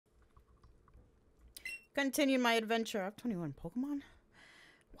Continue my adventure. I have 21 Pokemon?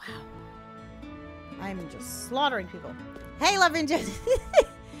 Wow. I'm just slaughtering people. Hey, Loving Gems.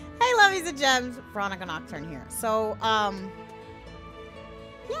 Hey, Lovies and Gems. Veronica Nocturne here. So,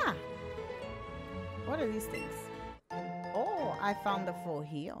 yeah. What are these things? Oh, I found the full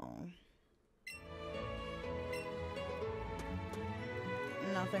heal.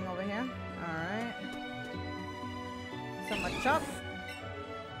 Nothing over here. Alright. So Machop.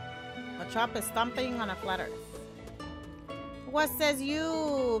 Machop is stomping on a flat earth. What says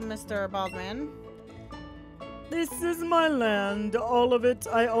you, Mr. Baldwin? This is my land, all of it.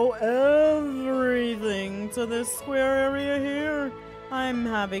 I owe everything to this square area here. I'm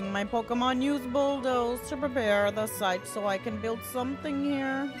having my Pokemon use bulldoze to prepare the site so I can build something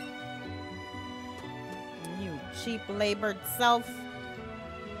here. You cheap labored self.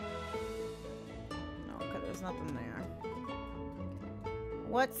 No, because there's nothing there.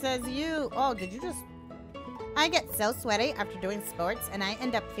 What says you? Oh, did you just... I get so sweaty after doing sports and I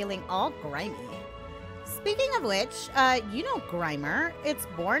end up feeling all grimy. Speaking of which, you know Grimer. It's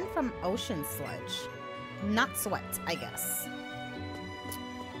born from ocean sludge. Not sweat, I guess.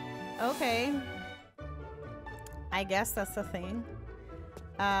 Okay. I guess that's the thing.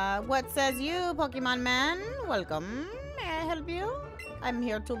 What says you, Pokemon Man? Welcome. May I help you? I'm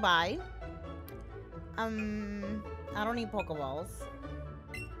here to buy. I don't need Pokeballs.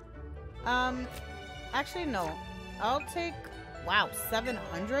 Actually, no. I'll take... Wow,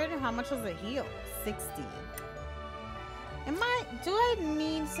 700? How much does it heal? 60. Do I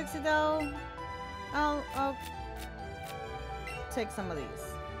need 60 though? I'll take some of these.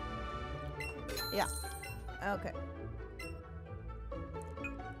 Yeah. Okay.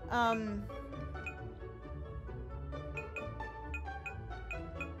 I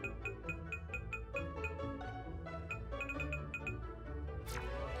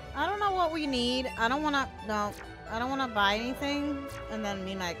don't know what we need. I don't want to buy anything and then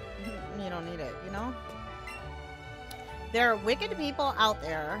mean like you don't need it, you know? There are wicked people out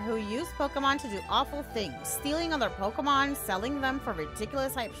there who use Pokemon to do awful things, stealing other Pokemon, selling them for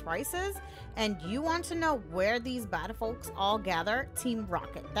ridiculous high prices, and you want to know where these bad folks all gather? Team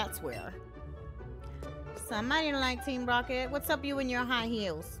Rocket, that's where. Somebody like Team Rocket. What's up you and your high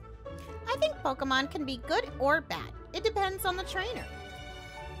heels? I think Pokemon can be good or bad. It depends on the trainer.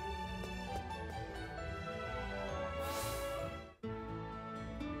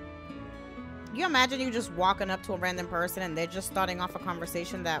 You imagine you just walking up to a random person and they're just starting off a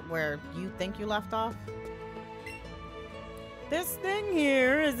conversation where you think you left off? This thing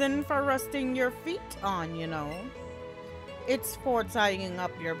here isn't for resting your feet on, you know. It's for tying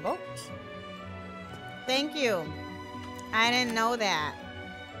up your boat. Thank you. I didn't know that.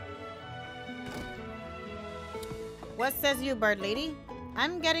 What says you, bird lady?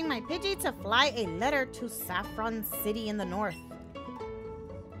 I'm getting my Pidgey to fly a letter to Saffron City in the north.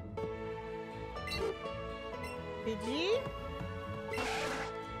 Pidgey?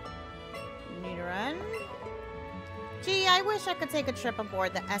 You need to run? Gee, I wish I could take a trip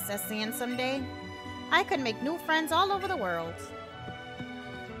aboard the SS Sand someday. I could make new friends all over the world.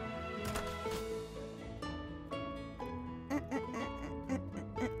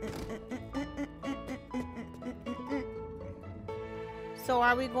 So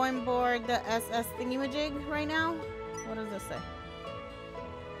are we going aboard the SS thingamajig right now? What does this say?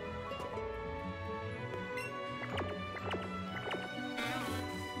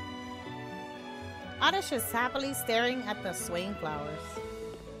 Oddish is happily staring at the swaying flowers.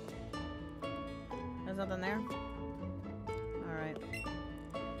 There's nothing there? Alright.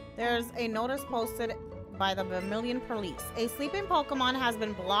 There's a notice posted by the Vermillion police. A sleeping Pokemon has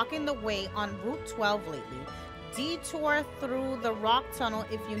been blocking the way on Route 12 lately. Detour through the rock tunnel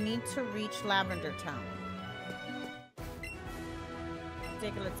if you need to reach Lavender Town.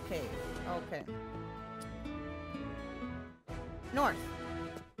 Diglets Cave. Okay. North.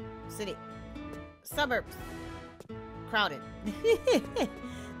 City. Suburbs. Crowded.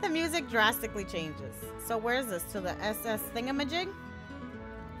 The music drastically changes. So where's this? To the SS thingamajig?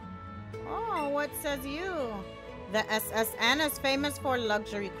 Oh, what says you? The SSN is famous for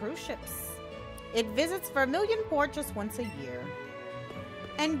luxury cruise ships. It visits Vermillion Port just once a year.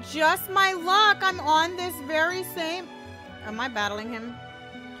 And just my luck, I'm on this very same... Am I battling him?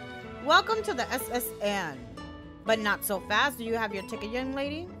 Welcome to the SSN. But not so fast. Do you have your ticket, young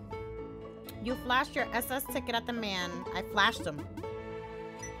lady? You flashed your SS ticket at the man. I flashed him.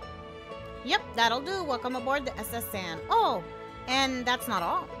 Yep, that'll do. Welcome aboard the SSN. Oh, and that's not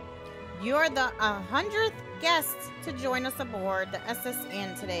all. You're the 100th guest to join us aboard the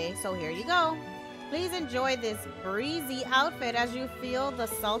SSN today, so here you go. Please enjoy this breezy outfit as you feel the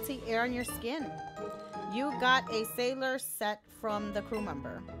salty air on your skin. You got a sailor set from the crew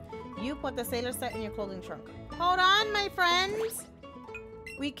member. You put the sailor set in your clothing trunk. Hold on, my friends.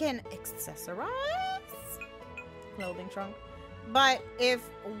 We can accessorize clothing trunk. But if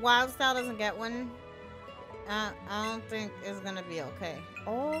Wildstyle doesn't get one, I don't think it's gonna be okay.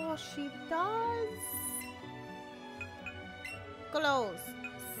 Oh, she does. Clothes.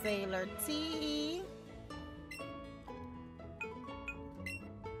 Sailor tee.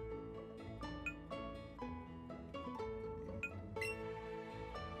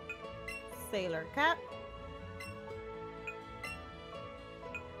 Sailor cap.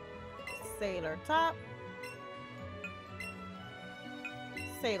 Sailor top.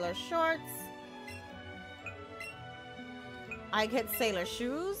 Sailor shorts. I get sailor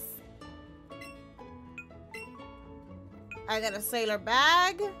shoes. I got a sailor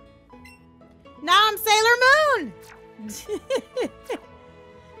bag. Now I'm Sailor Moon.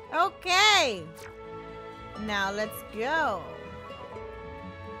 Okay. Now let's go.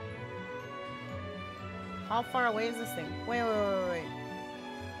 How far away is this thing? Wait.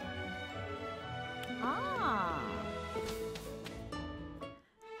 Ah.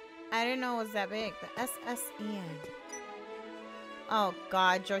 I didn't know it was that big. The SSEN. Oh,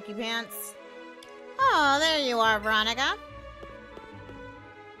 God, jerky pants. Oh, there you are, Veronica.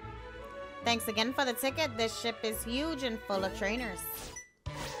 Thanks again for the ticket. This ship is huge and full of trainers.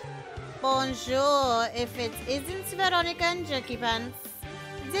 Bonjour, if it isn't Veronica and Jerky Pants.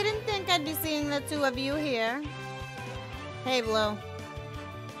 Didn't think I'd be seeing the two of you here. Hey, Blue.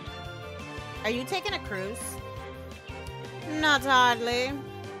 Are you taking a cruise? Not hardly.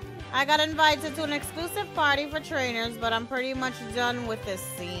 I got invited to an exclusive party for trainers, but I'm pretty much done with this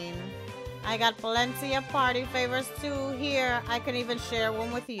scene. I got plenty of party favors too here. I can even share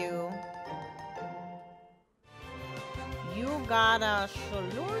one with you. You got a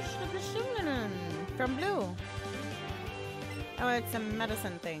from Blue. Oh, it's a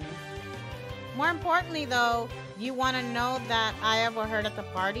medicine thing. More importantly, though, you want to know that I overheard at the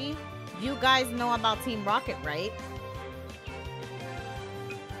party? You guys know about Team Rocket, right?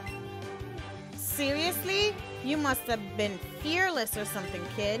 Seriously? You must have been fearless or something,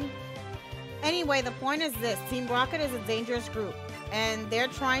 kid. Anyway, the point is this. Team Rocket is a dangerous group, and they're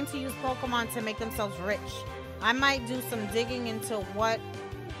trying to use Pokemon to make themselves rich. I might do some digging into what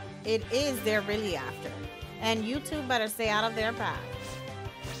it is they're really after. And you two better stay out of their path.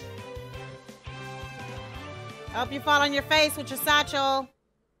 I hope you fall on your face with your satchel.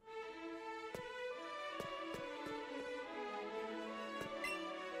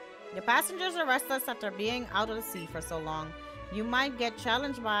 The passengers are restless after being out of the sea for so long. You might get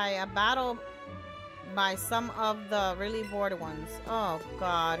challenged by a battle by some of the really bored ones. Oh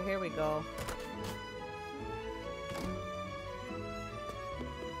God, here we go.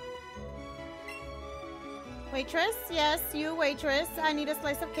 Waitress? Yes, you waitress. I need a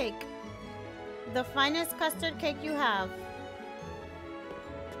slice of cake. The finest custard cake you have.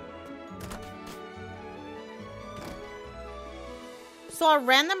 So a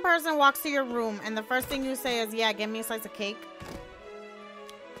random person walks to your room and the first thing you say is, yeah, give me a slice of cake.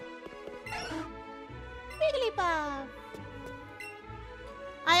 Wigglypuff.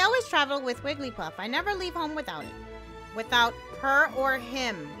 I always travel with Wigglypuff. I never leave home without it. Without her or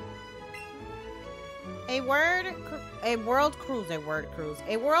him. A world cruise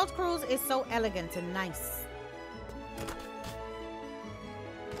is so elegant and nice.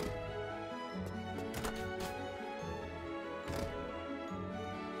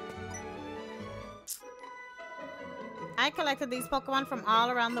 I collected these Pokemon from all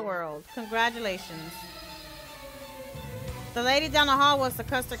around the world. Congratulations. The lady down the hall was the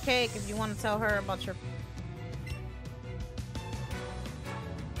custard cake if you want to tell her about your...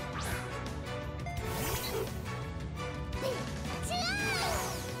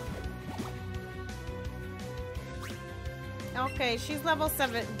 Okay, she's level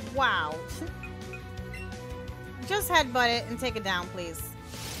 7. Wow. Just headbutt it and take it down, please.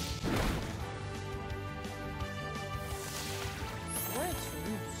 Where's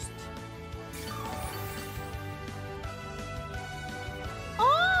Roost?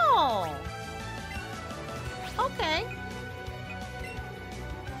 Oh! Okay.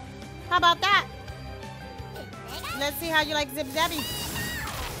 How about that? Let's see how you like Zip Debbie.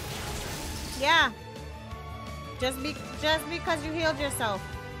 Yeah. Just because you healed yourself.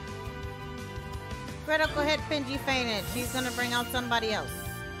 Critical hit, Pingy fainted. She's gonna bring out somebody else.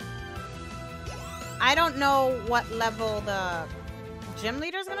 I don't know what level the gym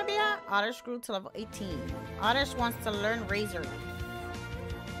leader's gonna be at. Oddish grew to level 18. Oddish wants to learn Razor.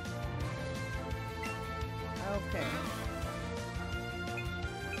 Okay.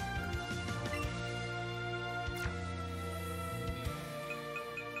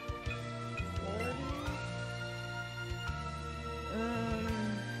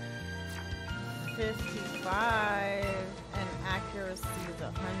 first use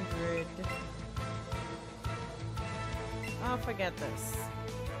 100. Oh, forget this.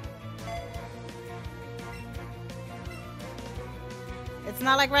 It's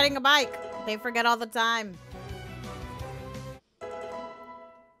not like riding a bike. They forget all the time.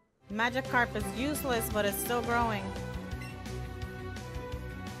 Magikarp is useless, but it's still growing.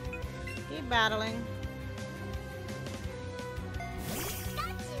 Keep battling.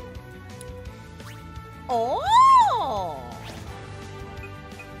 Oh!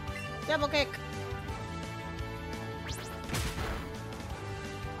 Double kick.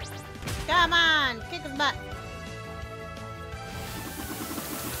 Come on, kick his butt.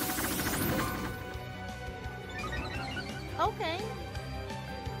 Okay.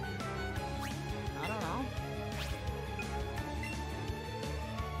 I don't know.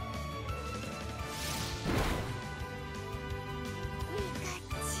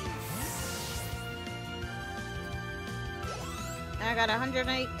 I got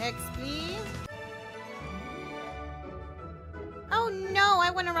 108 XP. Oh no,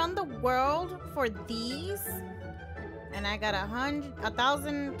 I went around the world for these. And I got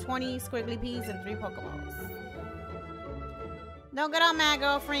 1,020 squiggly peas and 3 Pokeballs. Don't get on mad,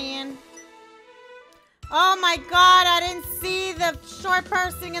 girlfriend. Oh my god, I didn't see the short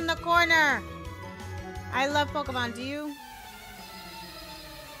person in the corner. I love Pokemon, do you?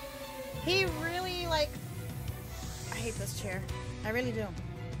 He really, like... I hate this chair. I really do.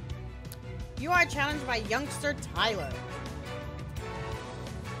 You are challenged by youngster Tyler.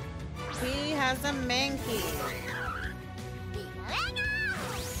 He has a Mankey.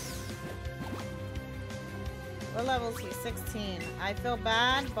 What level is he? 16. I feel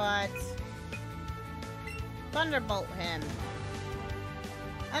bad, but... Thunderbolt him.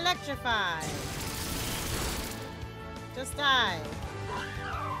 Electrify. Just die.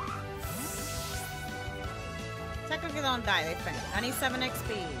 Technically don't die, they faint. 97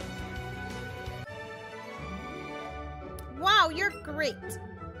 XP. Wow, you're great.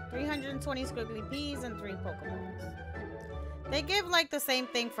 320 squiggly peas and 3 Pokeballs. They give like the same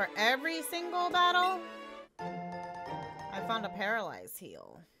thing for every single battle. I found a paralyzed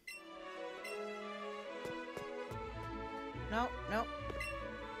heal. Nope, nope.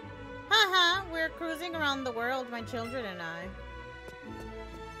 Haha, we're cruising around the world, my children and I.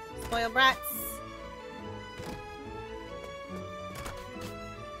 Spoiled brats.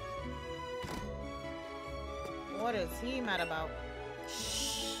 What is he mad about?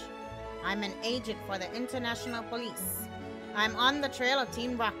 Shh. I'm an agent for the International Police. I'm on the trail of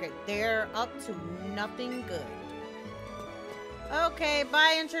Team Rocket. They're up to nothing good. Okay,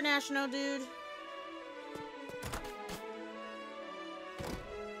 bye, International dude.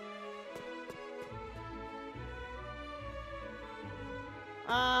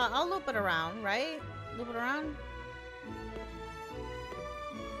 I'll loop it around, right? Loop it around.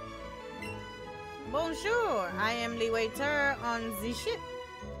 Bonjour, I am the waiter on the ship.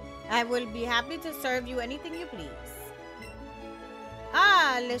 I will be happy to serve you anything you please.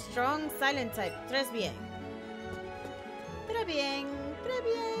 Ah, le strong silent type. Très bien. Très bien. Très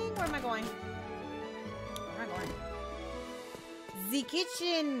bien. Where am I going? Where am I going? The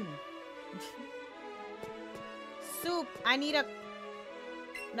kitchen. Soup. I need a...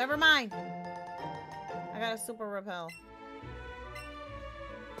 Never mind. I got a super repel.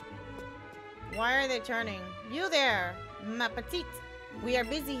 Why are they turning? You there, ma petite. We are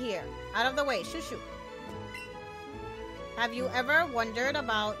busy here. Out of the way. Shoo shoo. Have you ever wondered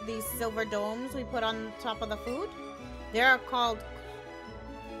about these silver domes we put on top of the food? They are called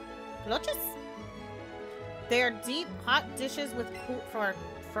cloches. They are deep, hot dishes with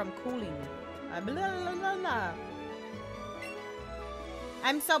from cooling. Blah, blah, blah, blah.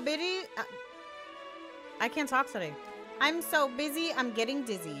 I'm so busy. I can't talk today. I'm so busy, I'm getting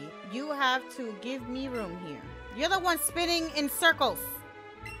dizzy. You have to give me room here. You're the one spinning in circles.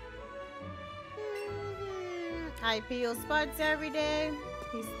 I peel spuds every day.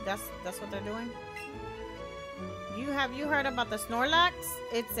 That's what they're doing. Have you heard about the Snorlax?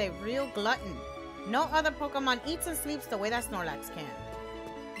 It's a real glutton. No other Pokemon eats and sleeps the way that Snorlax can.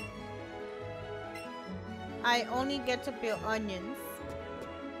 I only get to peel onions.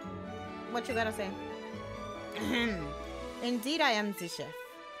 What you gotta say? Indeed, I am the chef.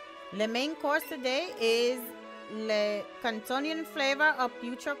 The main course today is le Cantonian flavor of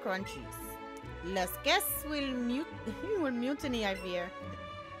future crunchies. Les guests will mutiny, I fear.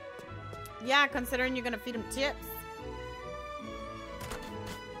 Yeah, considering you're gonna feed them chips.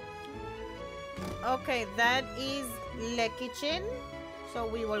 Okay, that is le kitchen. So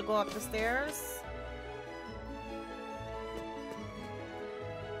we will go up the stairs.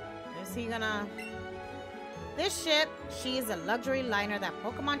 Is he gonna... This ship, she is a luxury liner that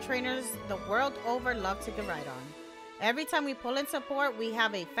Pokemon trainers the world over love to get ride on. Every time we pull into port, we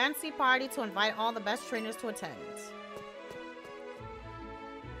have a fancy party to invite all the best trainers to attend.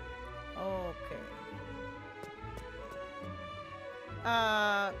 Okay.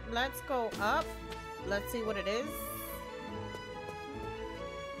 Let's go up. Let's see what it is.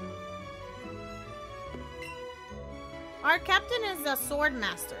 Our captain is a sword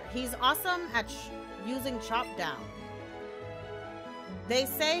master. He's awesome at using chop down. They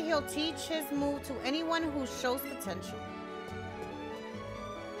say he'll teach his move to anyone who shows potential.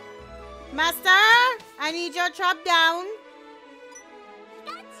 Master, I need your chop down.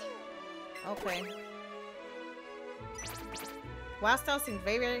 Okay. Wildstyle seems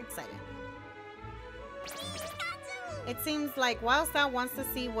very, very excited. It seems like Wildstyle wants to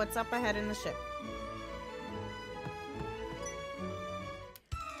see what's up ahead in the ship.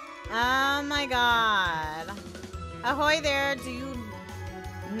 Oh my god. Ahoy there, do you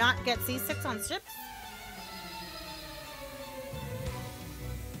not get seasick on ships?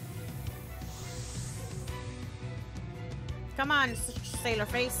 Come on, sailor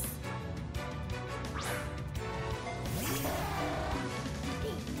face.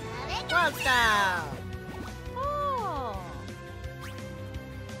 Wildstyle! Oh!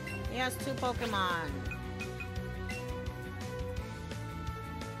 He has 2 Pokemon.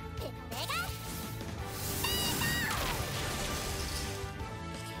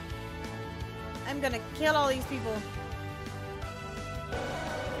 I'm gonna kill all these people.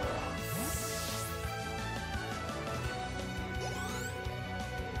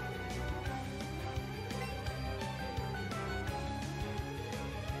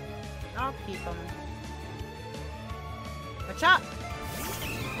 I'll keep them. Watch out!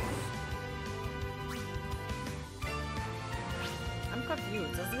 I'm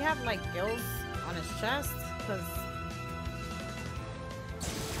confused. Does he have like gills on his chest? Because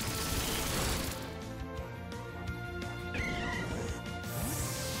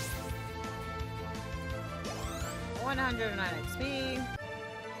 109 XP.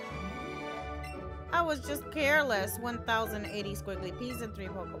 I was just careless. 1,080 squiggly peas and 3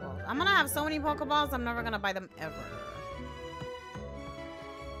 Pokeballs. I'm gonna have so many Pokeballs, I'm never gonna buy them ever.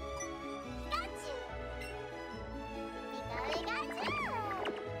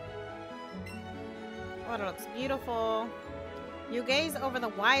 Oh, it looks beautiful. You gaze over the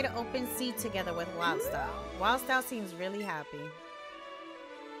wide open sea together with Wildstyle. Wildstyle seems really happy.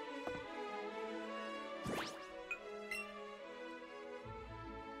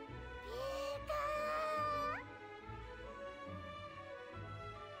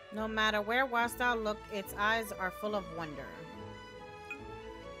 No matter where Wildstyle looks, its eyes are full of wonder.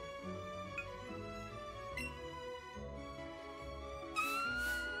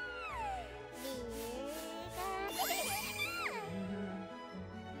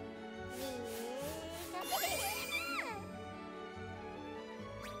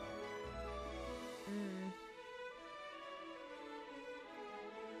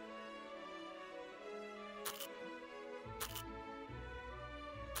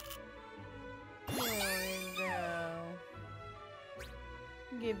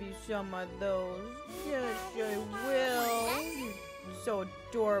 Give you some of those. Yes, I will. You're so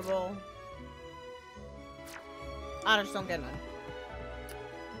adorable. I just don't get none.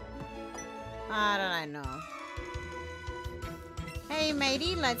 How did I know? Hey,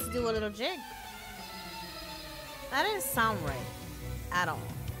 matey, let's do a little jig. That didn't sound right at all.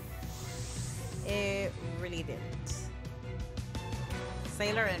 It really didn't.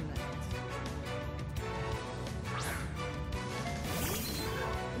 Sailor Inman.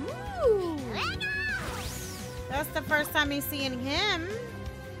 Ooh. That's the first time he's seeing him.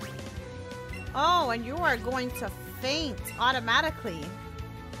 Oh, and you are going to faint automatically.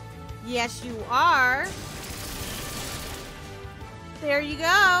 Yes, you are. There you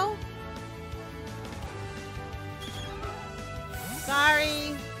go.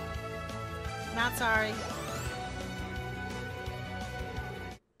 Sorry. Not sorry.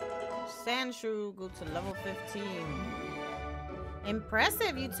 Sandshrew go to level 15.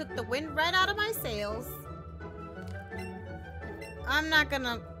 Impressive. You took the wind right out of my sails. I'm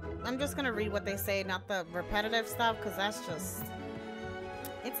just gonna read what they say, not the repetitive stuff, because that's just...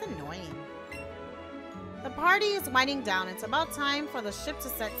 it's annoying. The party is winding down. It's about time for the ship to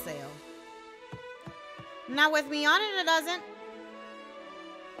set sail. Not with me on it, it doesn't.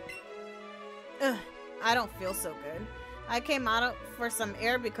 Ugh, I don't feel so good. I came out for some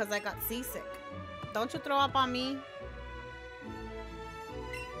air because I got seasick. Don't you throw up on me.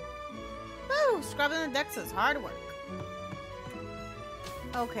 Woo, scrubbing the decks is hard work.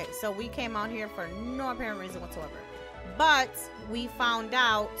 Okay, so we came out here for no apparent reason whatsoever. But we found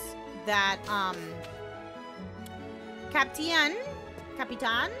out that, Capitan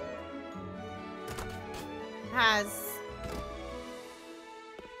has,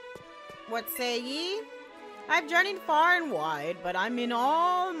 what say ye? I've journeyed far and wide, but I'm in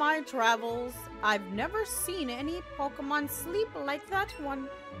all my travels. I've never seen any Pokemon sleep like that one.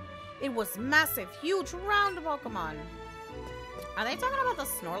 It was massive, huge, round Pokemon. Are they talking about the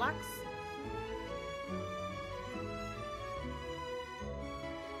Snorlax?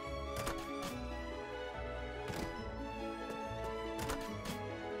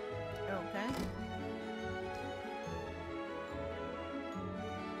 Okay.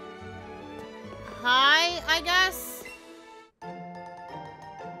 Hi, I guess.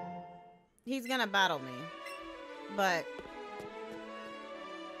 He's gonna battle me, but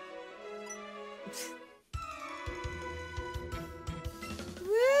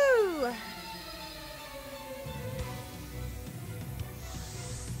woo!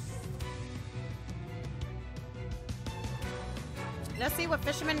 Let's see what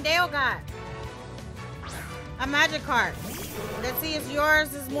Fisherman Dale got. A magic card. Let's see if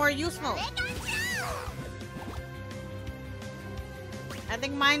yours is more useful. I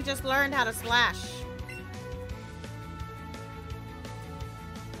think mine just learned how to slash.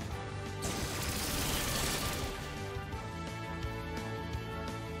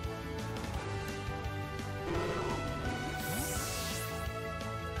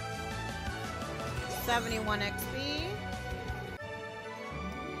 $71 XP.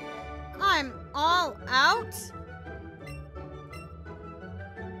 I'm all out.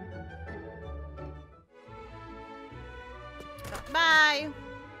 Bye.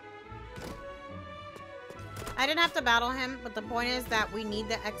 I didn't have to battle him, but the point is that we need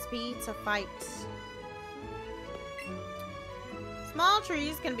the XP to fight. Small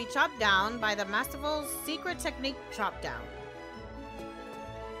trees can be chopped down by the masterful secret technique chop down.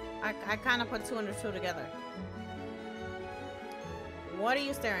 I kind of put two and two together. What are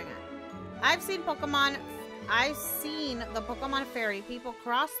you staring at? I've seen the Pokemon Fairy people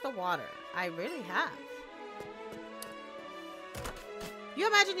cross the water. I really have. You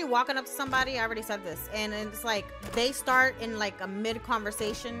imagine you walking up to somebody, I already said this, and it's like, they start in like a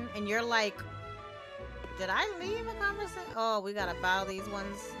mid-conversation, and you're like, did I leave a conversation? Oh, we gotta battle these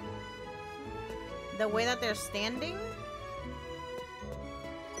ones. The way that they're standing?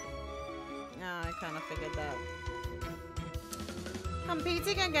 Oh, I kind of figured that.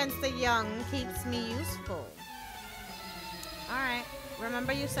 Competing against the young keeps me useful. Alright,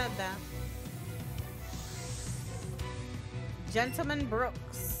 remember you said that. Gentleman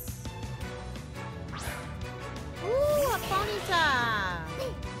Brooks. Ooh, a Ponyta!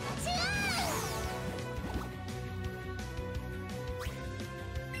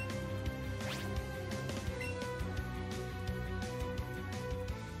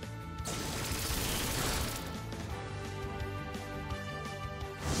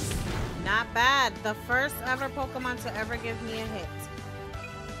 Not bad. The first ever Pokemon to ever give me a hit.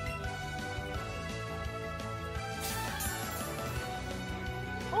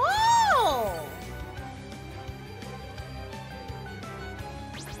 Oh!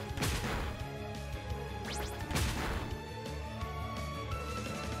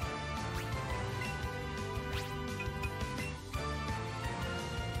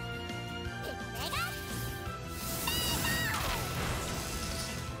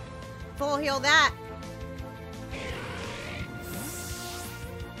 Full heal that.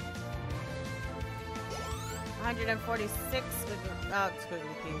 $146. Oh, excuse me,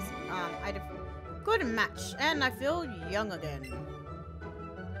 please. I did good match, and I feel young again.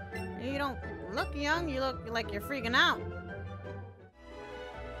 You don't look young. You look like you're freaking out.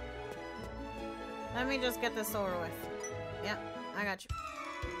 Let me just get this over with. Yeah, I got you.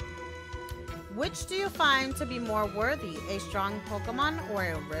 Which do you find to be more worthy, a strong Pokemon or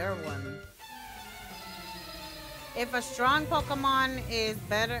a rare one? If a strong Pokemon is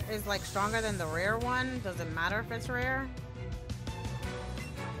like stronger than the rare one, does it matter if it's rare?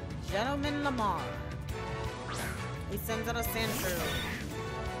 Gentleman Lamar. He sends out a Sandshrew.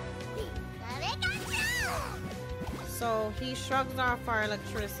 So he shrugs off our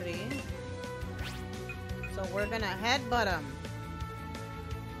electricity. So we're gonna headbutt him.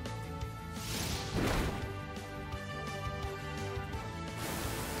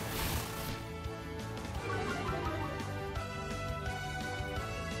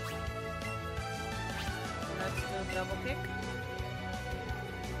 Double kick.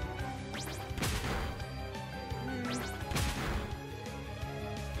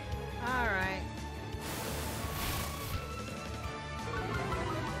 Alright.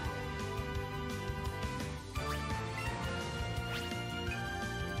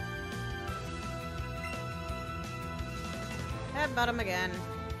 Headbutt him again.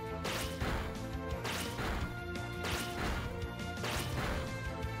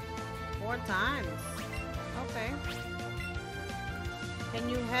 Four times. Okay. Can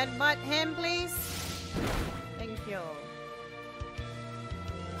you headbutt him, please? Thank you.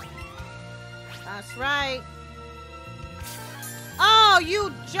 That's right. Oh,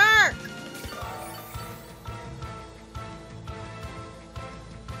 you jerk!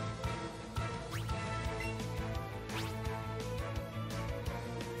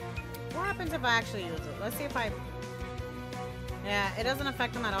 What happens if I actually use it? Let's see if I... Yeah, it doesn't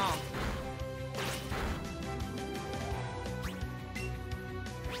affect him at all.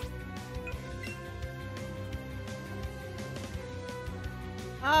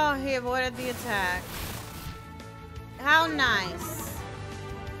 Oh, he avoided the attack. How nice.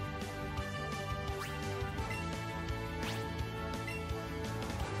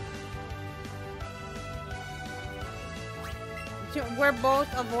 We're both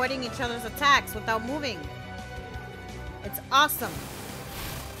avoiding each other's attacks without moving. It's awesome.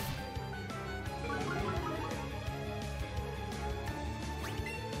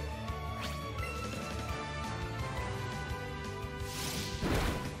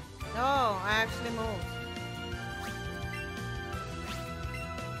 Oh, I actually moved.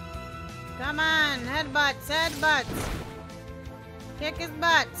 Come on, headbutts, headbutts. Kick his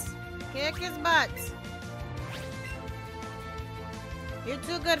butts. Kick his butts. You're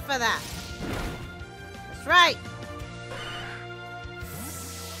too good for that. That's right.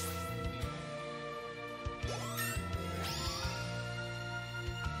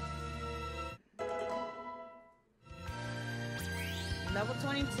 Level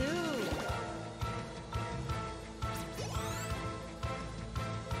 22.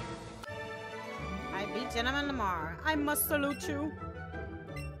 I beat Gentleman Lamar. I must salute you.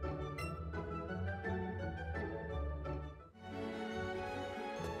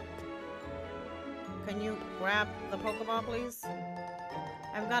 Can you grab the Pokeball, please?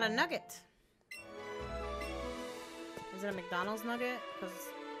 I've got a nugget. Is it a McDonald's nugget? Because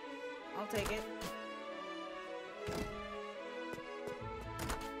I'll take it.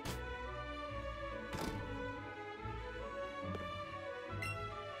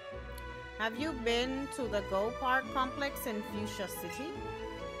 Have you been to the Go Park complex in Fuchsia City?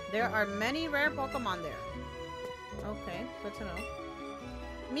 There are many rare Pokemon there. Okay, good to know.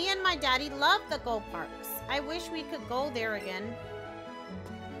 Me and my daddy love the Go Parks. I wish we could go there again.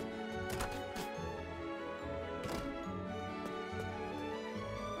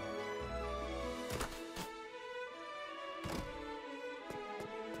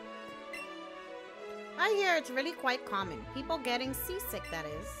 I hear it's really quite common. People getting seasick, that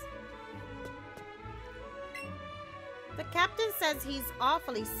is. The captain says he's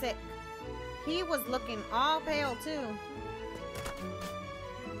awfully sick. He was looking all pale, too.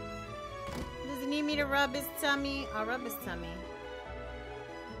 Does he need me to rub his tummy? I'll rub his tummy.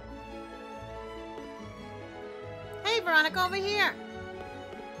 Hey, Veronica, over here.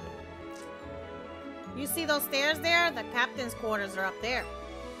 You see those stairs there? The captain's quarters are up there.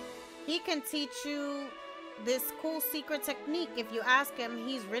 He can teach you this cool secret technique if you ask him.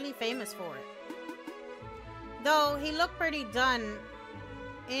 He's really famous for it. Though he looked pretty done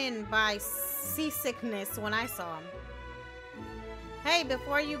in by seasickness when I saw him. Hey,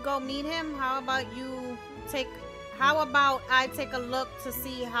 before you go meet him, how about I take a look to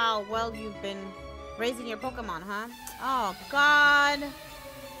see how well you've been raising your Pokemon, huh? Oh, God.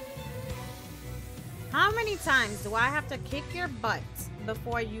 How many times do I have to kick your butt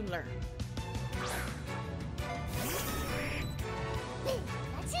before you learn?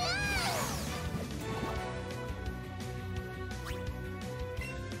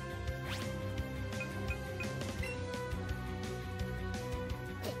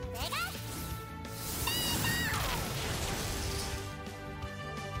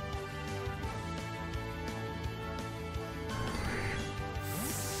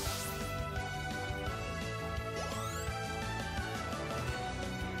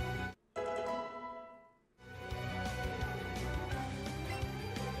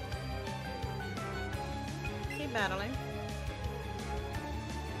 Battling.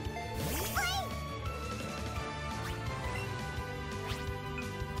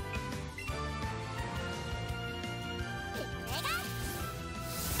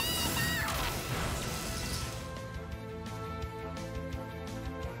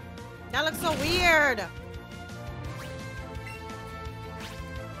 That looks so weird.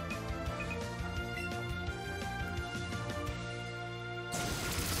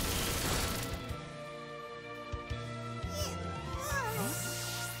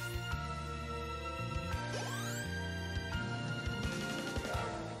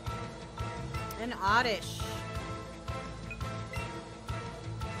 An oddish.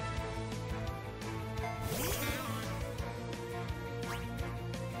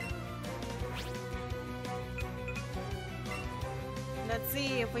 Let's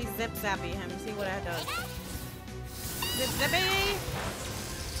see if we zip zappy him. See what that does. Zip zippy.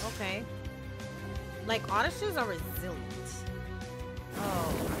 Okay. Like oddishes are resilient.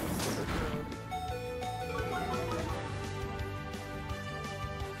 Oh.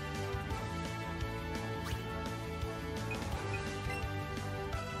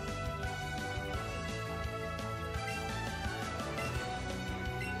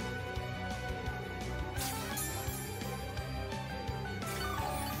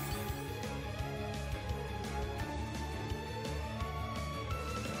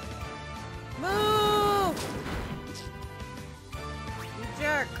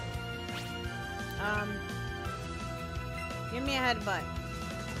 Give me a headbutt.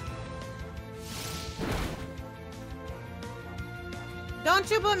 Don't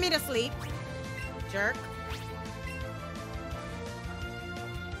you put me to sleep, jerk.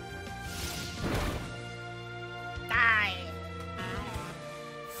 Die.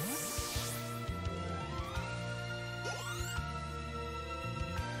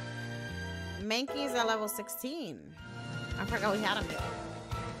 Mankey's at level 16. I forgot we had him there.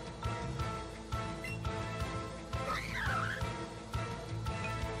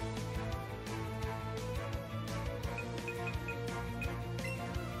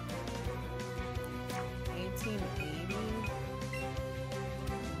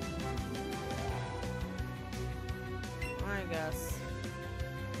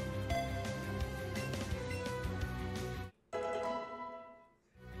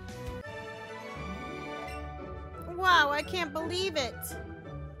 Wow, I can't believe it.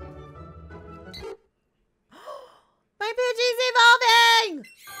 My Pidgey's evolving!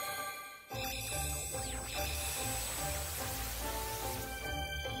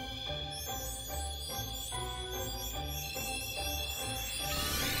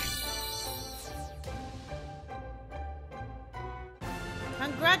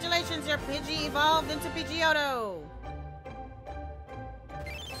 Congratulations, your Pidgey evolved into Pidgeotto.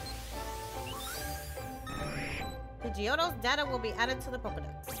 Pidgeotto's data will be added to the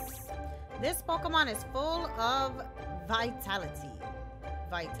Pokedex. This Pokemon is full of vitality.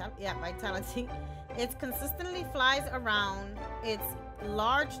 Vitality. It consistently flies around its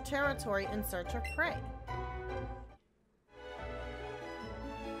large territory in search of prey.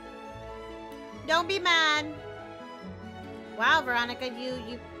 Don't be mad. Wow, Veronica,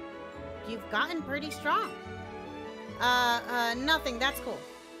 you've gotten pretty strong. Nothing. That's cool.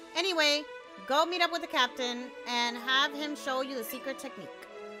 Anyway, go meet up with the captain and have him show you the secret technique.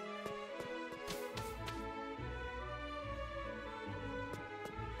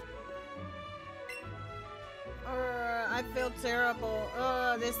 I feel terrible.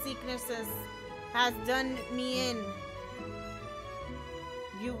 This sickness has done me in.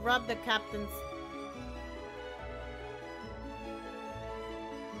 You rubbed the captain's...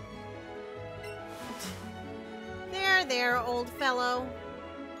 There, old fellow.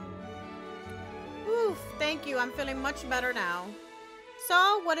 Oof, thank you. I'm feeling much better now.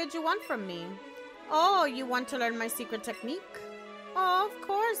 So, what did you want from me? Oh, you want to learn my secret technique? Oh, of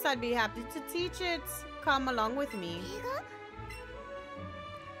course. I'd be happy to teach it. Come along with me.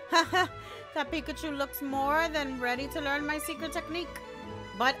 Haha, that Pikachu looks more than ready to learn my secret technique.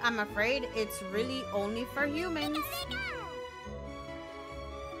 But I'm afraid it's really only for humans.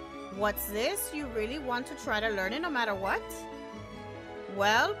 What's this? You really want to try to learn it no matter what?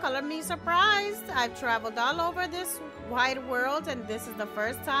 Well, color me surprised. I've traveled all over this wide world, and this is the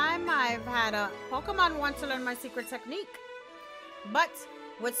first time I've had a Pokemon want to learn my secret technique. But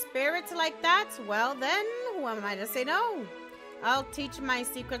with spirits like that, well then, who am I to say no? I'll teach my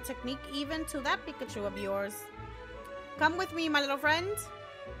secret technique even to that Pikachu of yours. Come with me, my little friend.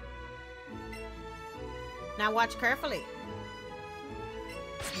 Now watch carefully.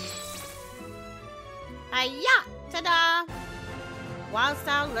 Hiya! Ta-da! Wild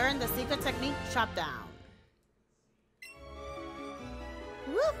Style learned the secret technique, Chop Down.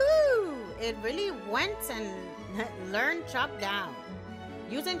 Woohoo! It really went and learned Chop Down.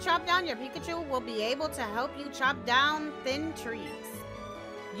 Using Chop Down, your Pikachu will be able to help you chop down thin trees.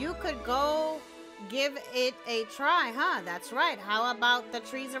 You could go give it a try, huh? That's right. How about the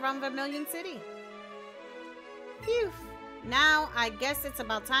trees around Vermillion City? Phew. Now, I guess it's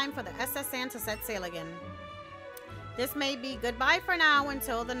about time for the SS Sand to set sail again. This may be goodbye for now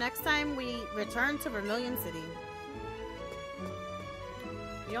until the next time we return to Vermillion City.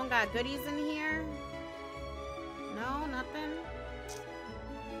 You don't got goodies in here? No, nothing?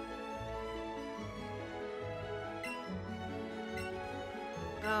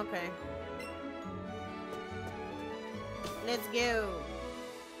 Okay. Let's go.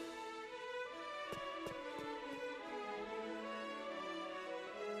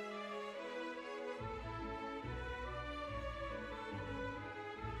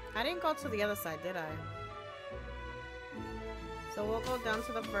 I didn't go to the other side, did I? So we'll go down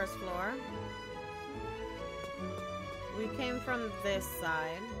to the first floor. We came from this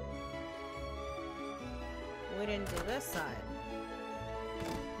side. We didn't do this side.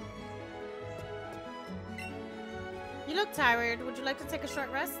 You look tired. Would you like to take a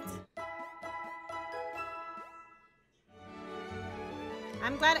short rest?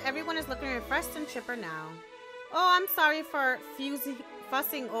 I'm glad everyone is looking refreshed and chipper now. Oh, I'm sorry for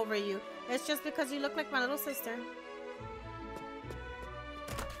fussing over you. It's just because you look like my little sister.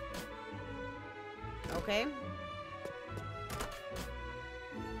 Okay.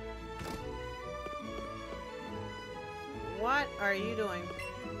 What are you doing?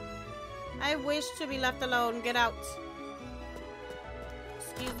 I wish to be left alone. Get out.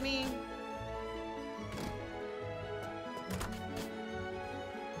 Excuse me.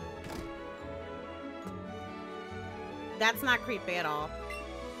 That's not creepy at all.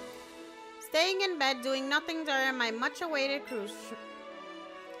 Staying in bed, doing nothing during my much-awaited cruise.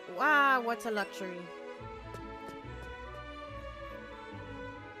 Wow, what a luxury.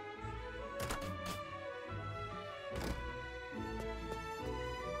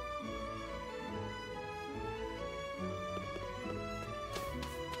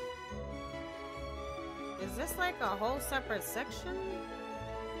 Is this like a whole separate section?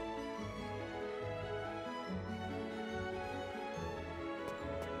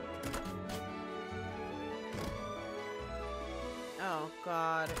 Oh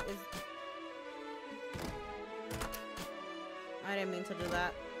God, I didn't mean to do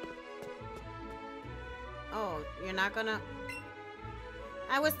that. Oh, you're not gonna...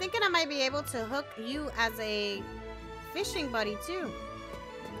 I was thinking I might be able to hook you as a fishing buddy too.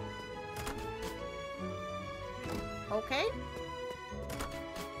 Okay.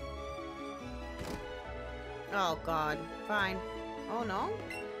 Oh God, fine. Oh no.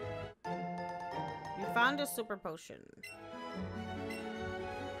 You found a super potion.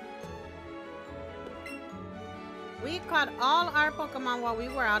 We caught all our Pokemon while we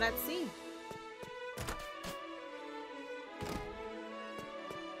were out at sea.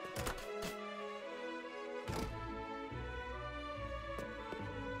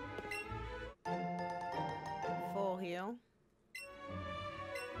 Full heal.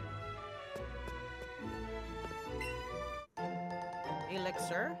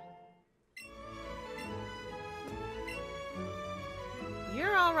 Elixir.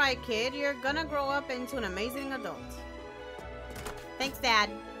 You're alright, kid. You're gonna grow up into an amazing adult. Thanks, Dad.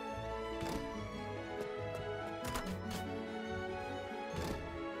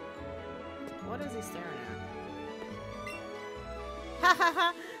 What is he staring at? Ha ha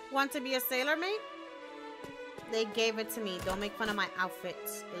ha! Want to be a sailor, mate? They gave it to me. Don't make fun of my outfit.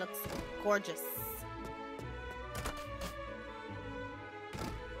 It looks gorgeous.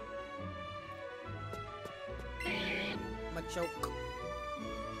 Machoke.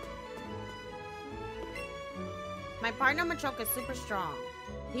 My partner Machoke is super strong.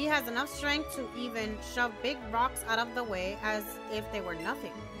 He has enough strength to even shove big rocks out of the way as if they were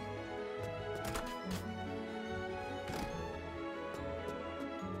nothing.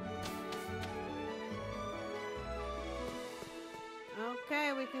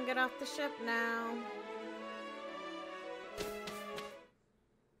 Okay, we can get off the ship now.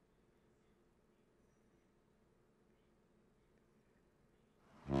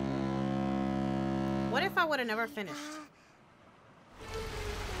 What if I would have never finished?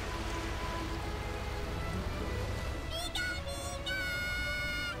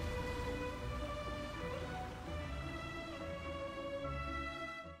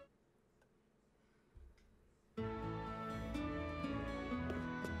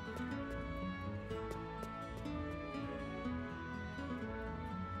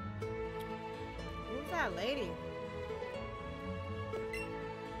 Who's that lady?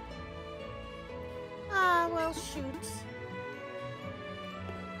 Ah, well, shoot.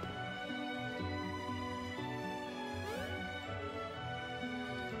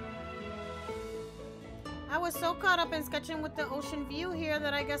 I was so caught up in sketching with the ocean view here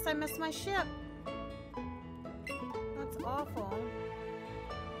that I guess I missed my ship. That's awful.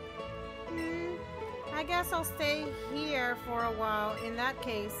 I guess I'll stay here for a while in that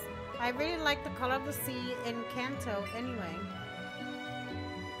case. I really like the color of the sea in Kanto anyway.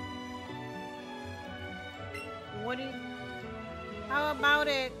 What do you... How about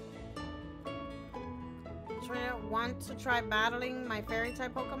it? Want to try battling my fairy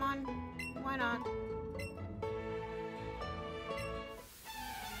type Pokemon? Why not?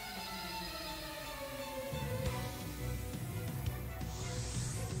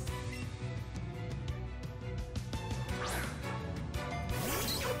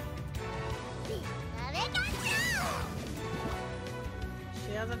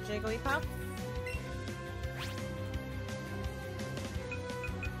 She has a Jigglypuff.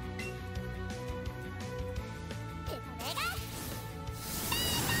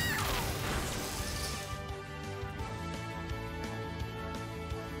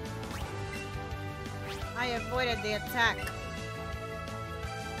 I avoided the attack.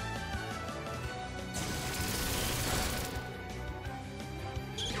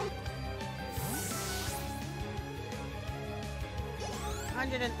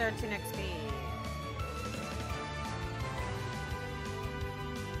 $113 XP.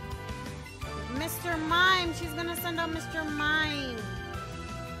 Mr. Mime! She's gonna send out Mr. Mime!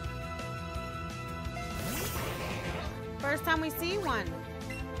 First time we see one.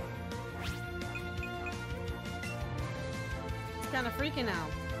 It's kind of freaky now.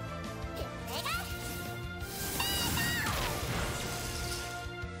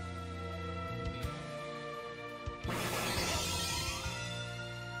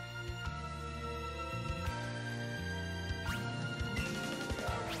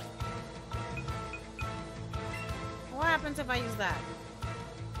 What happens if I use that?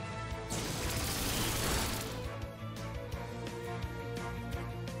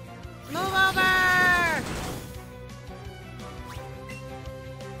 Move over!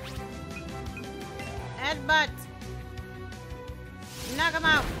 Headbutt! Knock him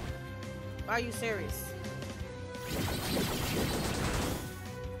out! Are you serious?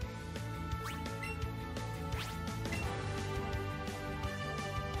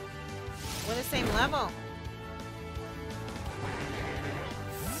 We're the same level.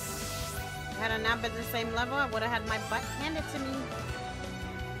 Had I not been the same level, I would have had my butt handed to me.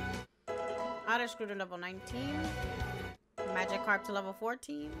 Outer Screw to level 19. Magikarp to level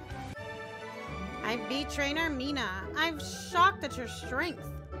 14. I beat Trainer Mina. I'm shocked at your strength.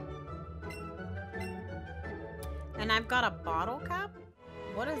 And I've got a bottle cap?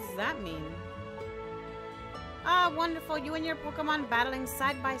 What does that mean? Ah, wonderful. You and your Pokemon battling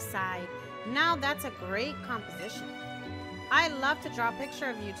side by side. Now that's a great composition. I love to draw a picture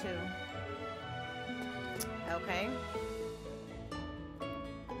of you two. Okay.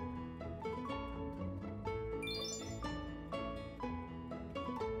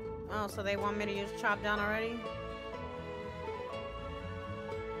 Oh, so they want me to use Chop Down already?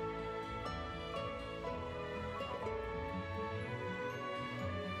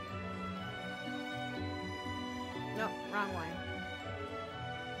 No, wrong way.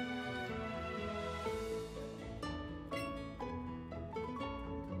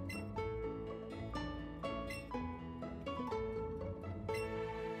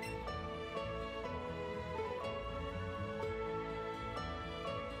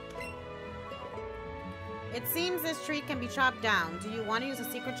 It seems this tree can be chopped down. Do you want to use a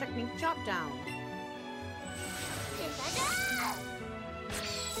secret technique to chop down?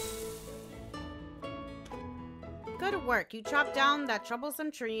 Good work. You chopped down that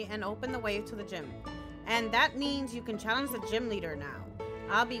troublesome tree and opened the way to the gym. And that means you can challenge the gym leader now.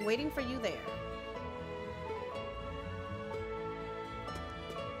 I'll be waiting for you there.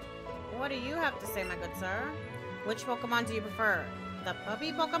 What do you have to say, my good sir? Which Pokemon do you prefer? The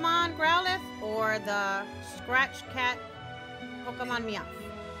puppy Pokemon Growlithe or the Scratch Cat Pokemon Meowth?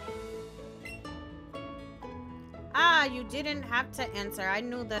 Ah, you didn't have to answer. I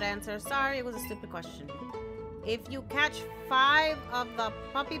knew that answer. Sorry, it was a stupid question. If you catch 5 of the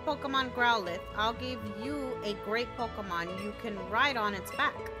puppy Pokemon Growlithe, I'll give you a great Pokemon you can ride on its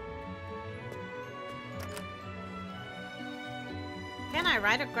back. Can I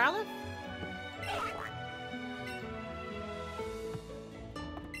ride a Growlithe?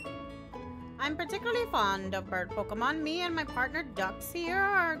 I'm particularly fond of bird Pokemon. Me and my partner Ducks here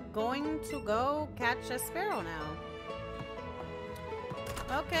are going to go catch a sparrow now.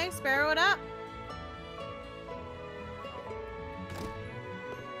 Okay, sparrow it up.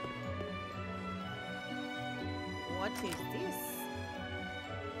 What is this?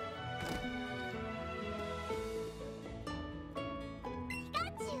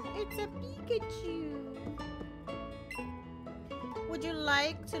 Pikachu. It's a Pikachu. Would you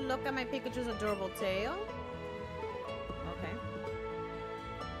like to look at my Pikachu's adorable tail? Okay.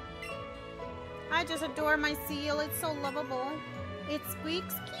 I just adore my seal. It's so lovable. It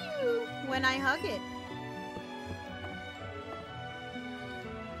squeaks cute when I hug it.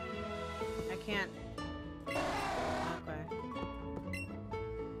 I can't.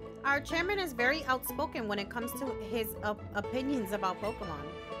 Our chairman is very outspoken when it comes to his opinions about Pokemon.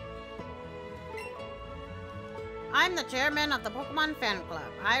 I'm the chairman of the Pokemon fan club.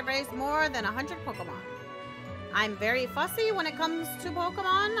 I raised more than 100 Pokemon. I'm very fussy when it comes to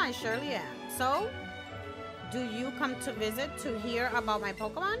Pokemon. I surely am. So, do you come to visit to hear about my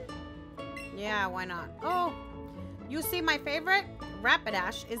Pokemon? Yeah, why not? Oh, you see my favorite?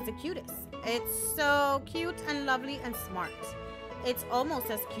 Rapidash is the cutest. It's so cute and lovely and smart. It's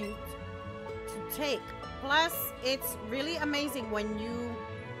almost as cute to take. Plus, it's really amazing when you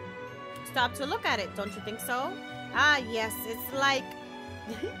stop to look at it. Don't you think so? Ah, yes. It's like...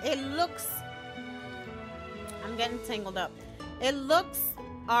 it looks... I'm getting tangled up. It looks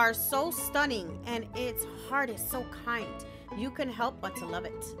are so stunning, and its heart is so kind. You can help but to love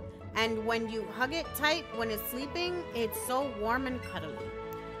it. And when you hug it tight when it's sleeping, it's so warm and cuddly.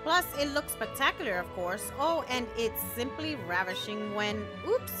 Plus, it looks spectacular, of course. Oh, and it's simply ravishing when...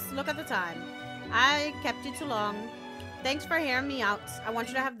 Oops, look at the time. I kept you too long. Thanks for hearing me out. I want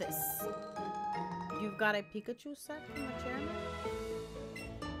you to have this. You've got a Pikachu set from the chairman?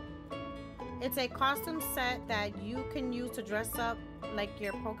 It's a costume set that you can use to dress up like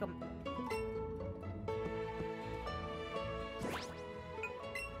your Pokemon.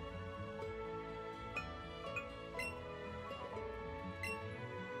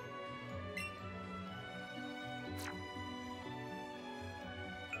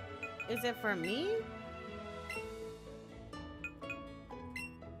 Is it for me?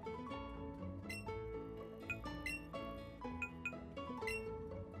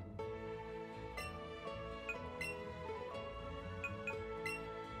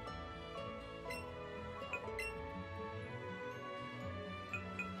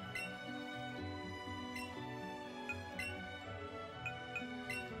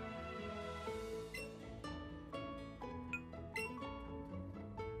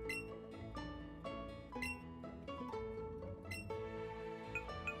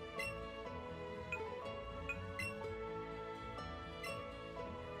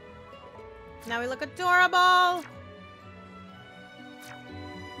 Now we look adorable.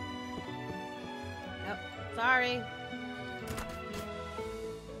 Nope, sorry.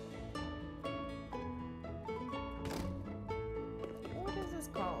 What is this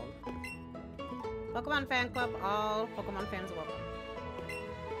called? Pokemon Fan Club. All Pokemon fans welcome.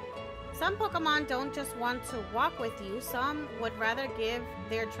 Some Pokemon don't just want to walk with you. Some would rather give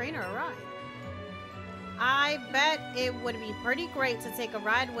their trainer a ride. I bet it would be pretty great to take a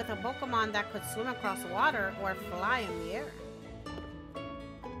ride with a Pokemon that could swim across water or fly in the air.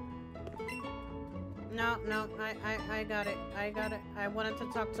 No, I got it. I got it. I wanted to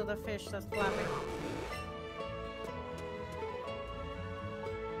talk to the fish that's flapping.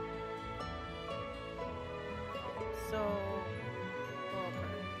 So... okay.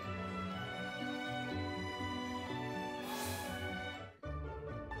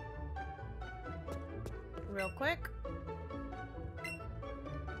 Real quick.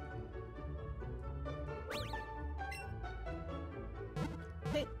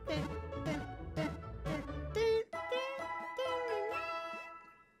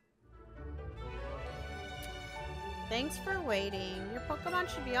 Thanks for waiting. Your Pokemon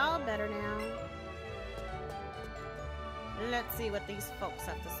should be all better now. Let's see what these folks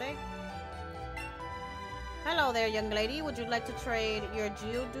have to say. Hello there, young lady. Would you like to trade your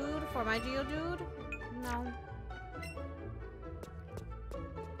Geodude for my Geodude? No.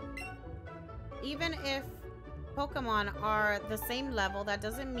 Even if Pokemon are the same level, that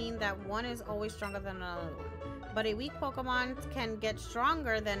doesn't mean that one is always stronger than another one. But a weak Pokemon can get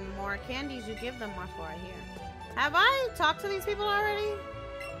stronger the more candies you give them, that's what I hear. Have I talked to these people already?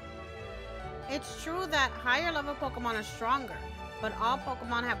 It's true that higher level Pokemon are stronger, but all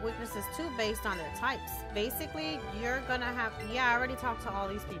Pokemon have weaknesses too based on their types. Basically, you're gonna have... Yeah, I already talked to all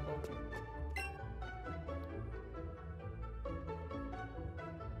these people.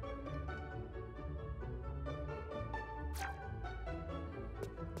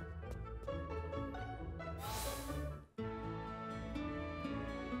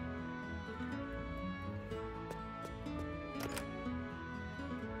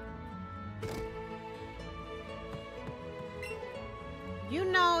 You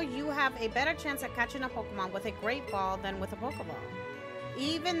know you have a better chance at catching a Pokemon with a Great Ball than with a Pokeball.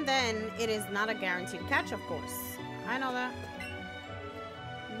 Even then, it is not a guaranteed catch, of course. I know that.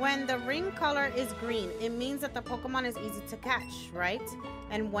 When the ring color is green, it means that the Pokemon is easy to catch, right?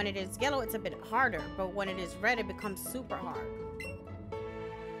 And when it is yellow, it's a bit harder. But when it is red, it becomes super hard.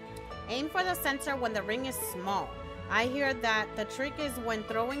 Aim for the center when the ring is small. I hear that the trick is when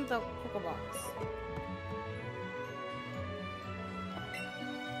throwing the Pokeballs.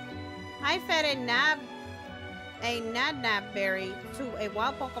 I fed a Nadnab berry to a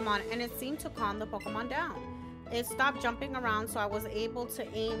wild Pokemon and it seemed to calm the Pokemon down. It stopped jumping around, so I was able to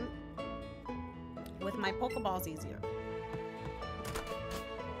aim with my Pokeballs easier.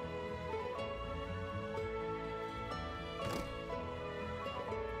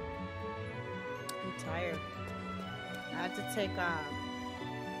 I'm tired. I had to take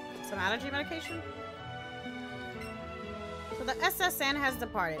some allergy medication. So the SSN has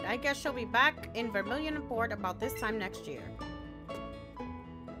departed. I guess she'll be back in Vermillion port about this time next year.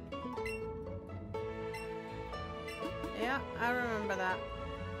 Yeah, I remember that.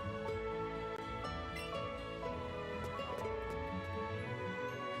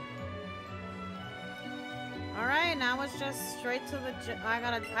 All right, now it's just straight to the.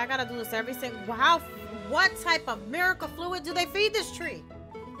 I gotta do this every single. Wow, what type of miracle fluid do they feed this tree?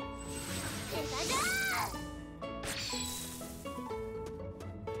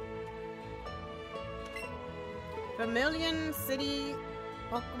 Vermillion City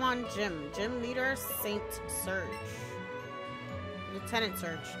Pokemon Gym. Gym leader Saint Surge. Lieutenant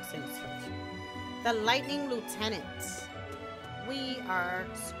Surge. Saint Surge. The Lightning Lieutenant. We are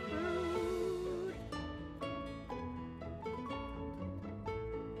screwed.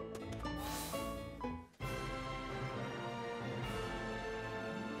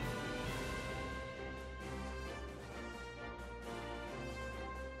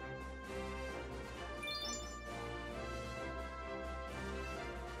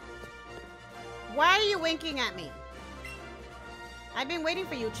 Why are you winking at me? I've been waiting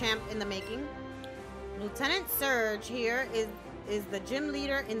for you, champ in the making. Lieutenant Surge here is the gym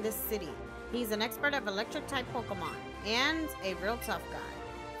leader in this city. He's an expert of electric-type Pokemon and a real tough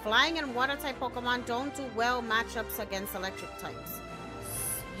guy. Flying and water-type Pokemon don't do well matchups against electric types.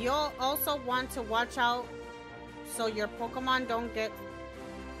 You'll also want to watch out so your Pokemon don't get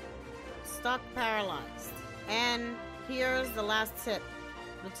stuck paralyzed. And here's the last tip.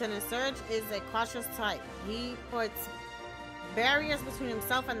 Lieutenant Surge is a cautious type. He puts barriers between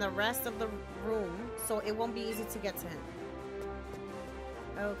himself and the rest of the room, so it won't be easy to get to him.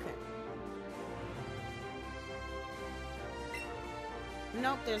 Okay.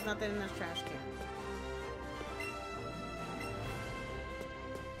 Nope, there's nothing in this trash can.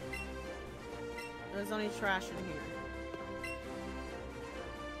 There's only trash in here.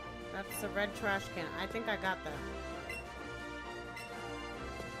 That's a red trash can. I think I got that.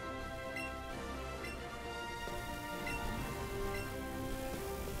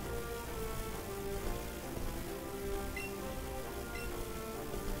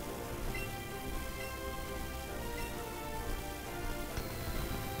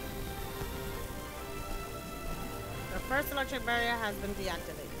 First electric barrier has been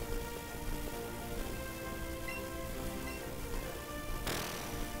deactivated.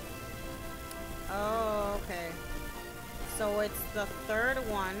 Oh, okay. So it's the third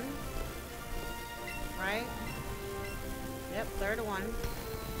one, right? Yep, third one.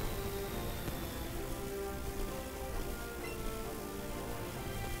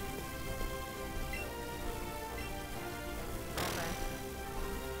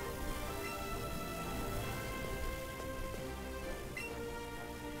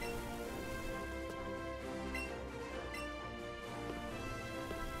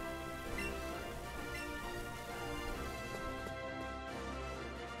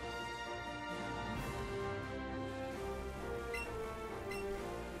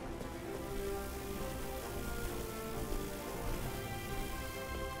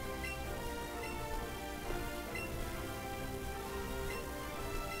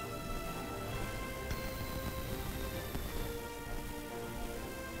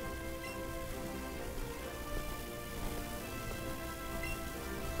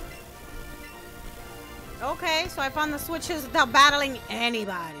 Okay, so I found the switches without battling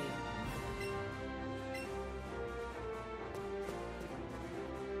anybody.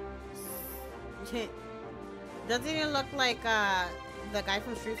 Doesn't he look like the guy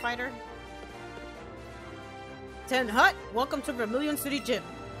from Street Fighter? Ten Hut, welcome to Vermillion City Gym.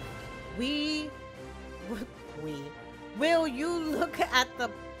 Will you look at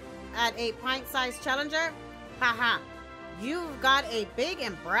a pint-sized challenger? Haha. You've got a big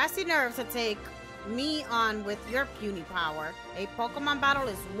and brassy nerve to take me on with your puny power. A Pokemon battle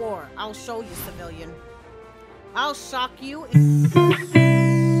is war. I'll show you, civilian. I'll shock you.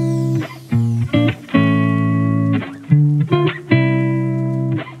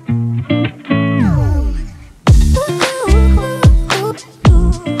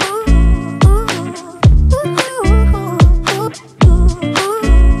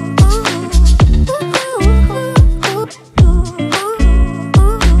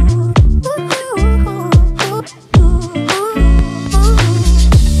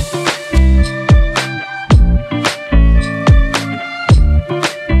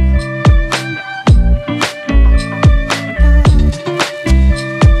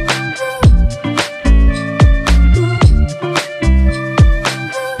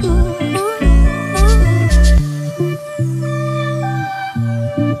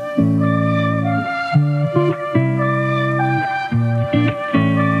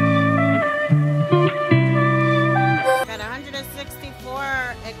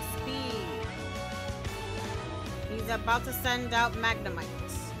 about to send out Magnemite.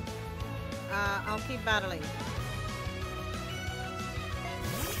 I'll keep battling.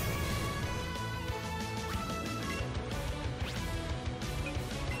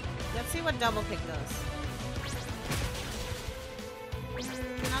 Let's see what double kick does.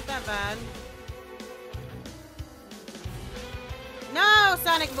 Not that bad. No,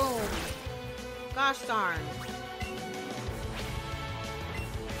 Sonic Boom. Gosh darn.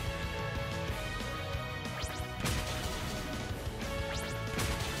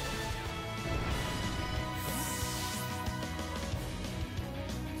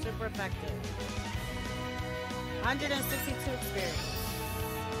 Super effective. 162 experience.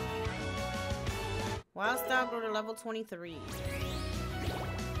 Wild Style grew to level 23.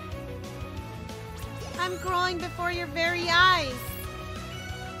 I'm growing before your very eyes.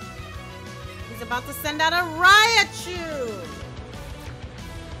 He's about to send out a Raichu.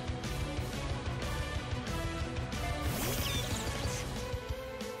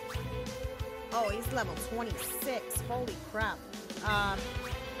 Oh, he's level 26. Holy crap.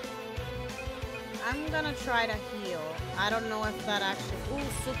 I'm gonna try to heal. I don't know if that actually... Ooh,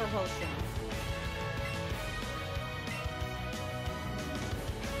 Super Potion.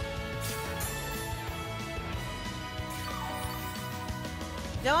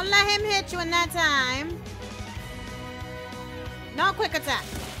 Don't let him hit you in that time. No quick attack.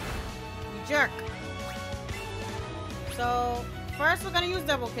 You jerk. So, first we're gonna use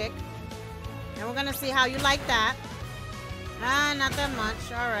double kick. And we're gonna see how you like that. Ah, not that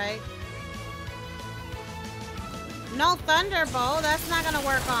much. Alright. No Thunderbolt. That's not gonna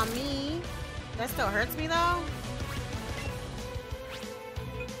work on me. That still hurts me though.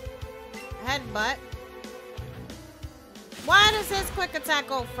 Headbutt. Why does his quick attack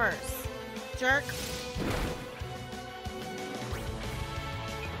go first? Jerk.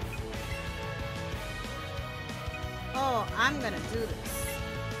 Oh, I'm gonna do this.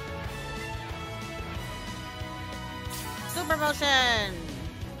 Super Potion.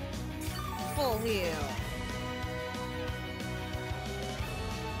 Full heal.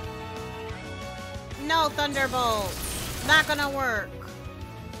 No Thunderbolt. Not gonna work.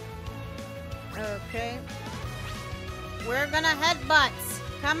 Okay. We're gonna headbutt.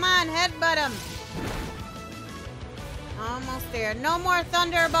 Come on, headbutt him. Almost there. No more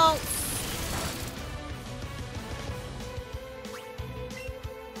Thunderbolts.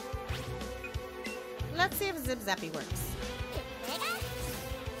 Let's see if Zip Zappy works.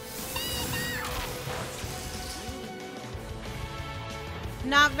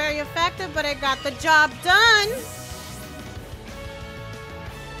 Not very effective, but it got the job done.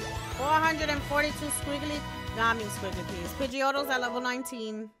 442 squiggly. Nah, I mean squiggly peas. Pidgeotto's at level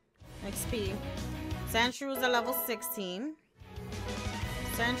 19 XP. Sandshrews at level 16.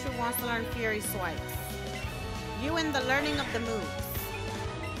 Sandshrew wants to learn Fury Swipes. You in the learning of the moves.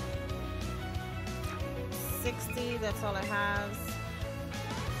 60, that's all it has.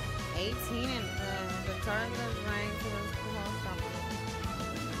 18 and the target is ranked to the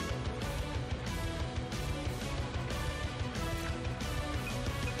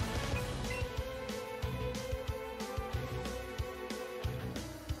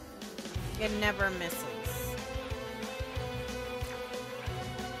It never misses.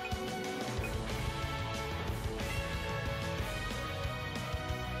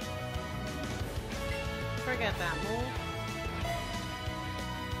 Forget that move.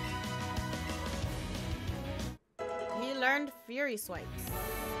 He learned Fury Swipes.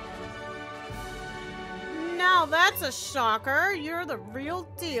 Now that's a shocker. You're the real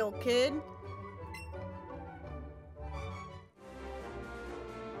deal, kid.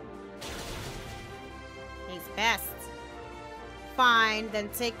 Best. Fine, then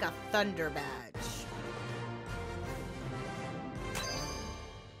take a Thunder Badge.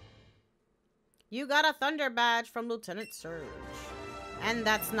 You got a Thunder Badge from Lieutenant Surge. And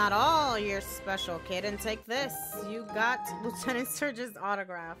that's not all, you're special, kid. And take this. You got Lieutenant Surge's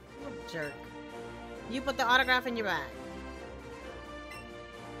autograph. What a jerk. You put the autograph in your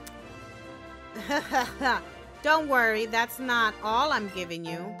bag. Don't worry, that's not all I'm giving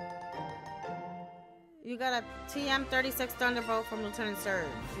you. You got a TM36 Thunderbolt from Lieutenant Surge.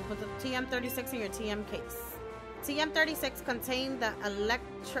 You put the TM36 in your TM case. TM36 contained the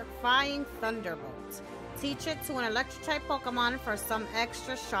electrifying Thunderbolt. Teach it to an electric-type Pokemon for some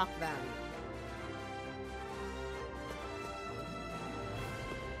extra shock value.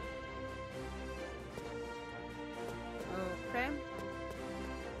 Okay.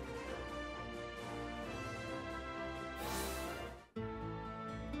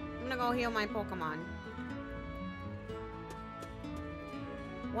 I'm gonna go heal my Pokemon.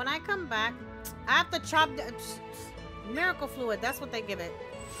 When I come back, I have to chop the... Miracle fluid, that's what they give it.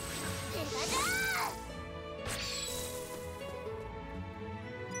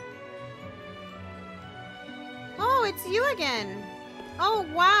 Oh, it's you again. Oh,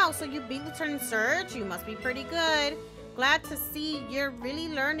 wow. So you beat the turn Surge? You must be pretty good. Glad to see you're really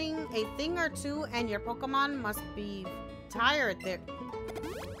learning a thing or two, and your Pokemon must be tired there.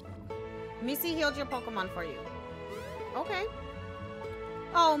 Missy healed your Pokemon for you. Okay.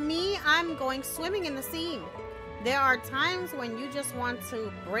 Oh, me? I'm going swimming in the sea. There are times when you just want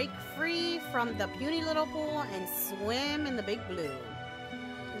to break free from the puny little pool and swim in the big blue.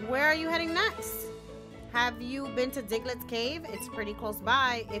 Where are you heading next? Have you been to Diglett's cave? It's pretty close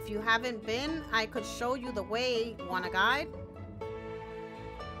by. If you haven't been, I could show you the way. Want a guide?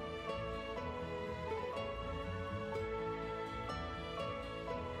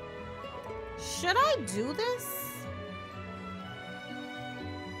 Should I do this?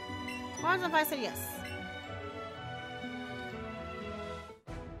 What if I say yes?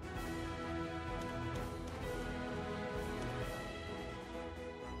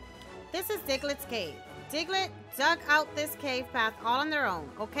 This is Diglett's cave. Diglett dug out this cave path all on their own.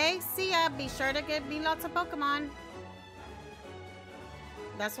 Okay, see ya. Be sure to give me lots of Pokemon.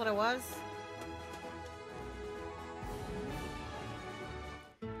 That's what it was.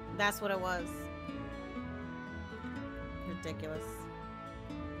 That's what it was. Ridiculous.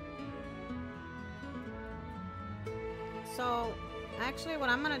 So, actually what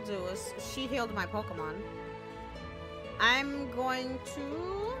I'm gonna do is, she healed my Pokemon. I'm going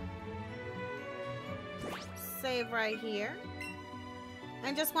to save right here.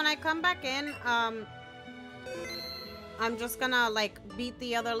 And just when I come back in, I'm just gonna like beat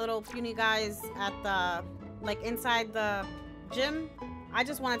the other little puny guys at the, like inside the gym. I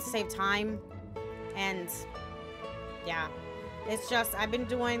just wanted to save time. And yeah, it's just, I've been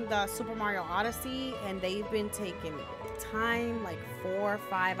doing the Super Mario Odyssey and they've been taking time, like 4 or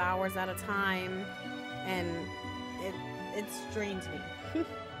 5 hours at a time. And it strains me.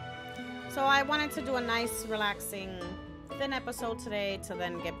 So I wanted to do a nice, relaxing, thin episode today to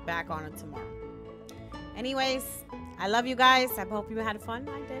then get back on it tomorrow. Anyways, I love you guys. I hope you had fun.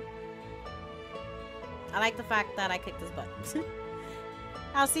 I did. I like the fact that I kicked his butt.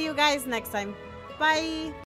 I'll see you guys next time. Bye.